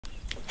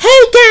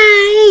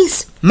Hi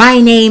guys! My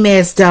name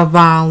is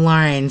Devon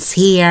Lawrence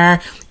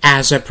here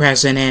as the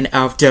president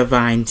of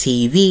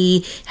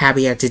DEVONTV,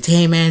 happy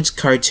entertainment,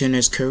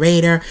 cartoonist,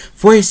 creator,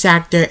 voice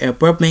actor, and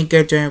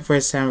bookmaker during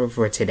first summer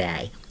for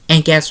today.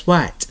 And guess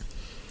what?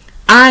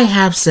 I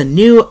have some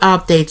new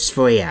updates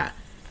for you.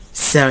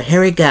 So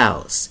here it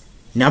goes.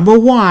 Number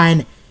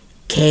 1,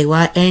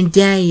 Kayla and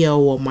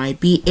Daniel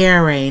might be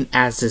airing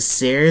as a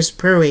series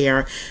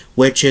premiere,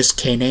 which is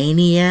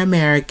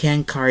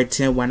Canadian-American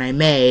cartoon when I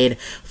made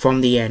from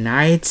the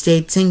United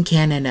States and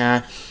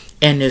Canada,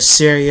 and the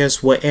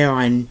series will air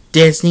on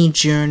Disney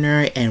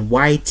Junior and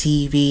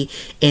YTV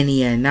in the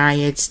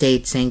United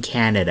States and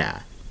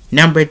Canada.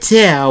 Number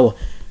 2,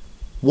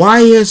 why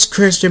is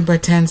Christian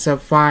Potenza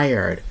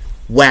fired?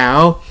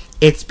 Well,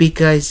 it's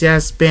because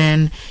there's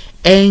been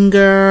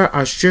anger,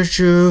 a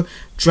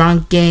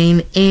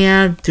drunken,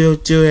 and due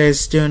to his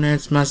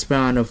students must be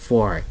on the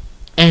floor.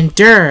 And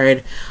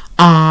third,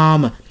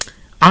 I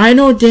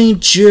don't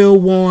think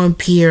Jude will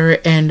appear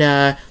in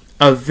a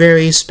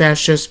very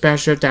special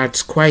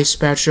that's quite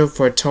special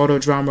for Total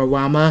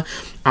Dramarama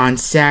on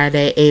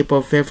Saturday,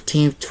 April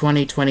 15th,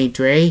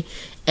 2023.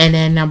 And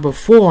then number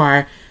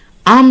 4,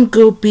 I'm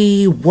gonna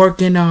be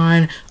working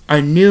on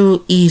a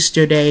new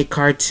Easter Day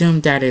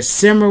cartoon that is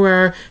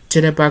similar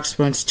to the Bucs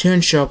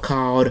BonesToon Show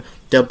called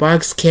the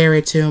Bucs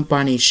CarrotToon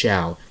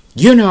BunnyShow.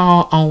 You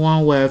know,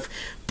 along with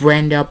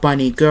Brenda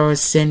Bunnygirl,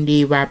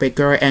 Cindy Rabbit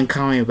Girl, and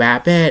Colin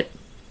Rabbit.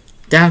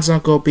 That's what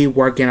I'm going to be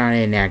working on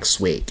it next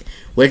week,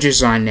 which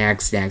is on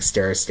next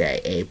Thursday,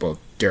 April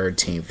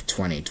 13th,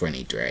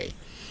 2023.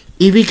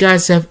 If you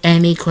guys have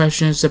any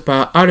questions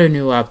about other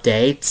new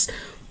updates,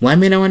 let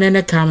me know in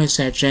the comment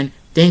section.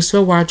 Thanks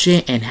for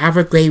watching and have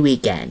a great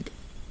weekend.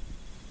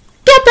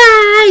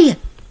 Goodbye!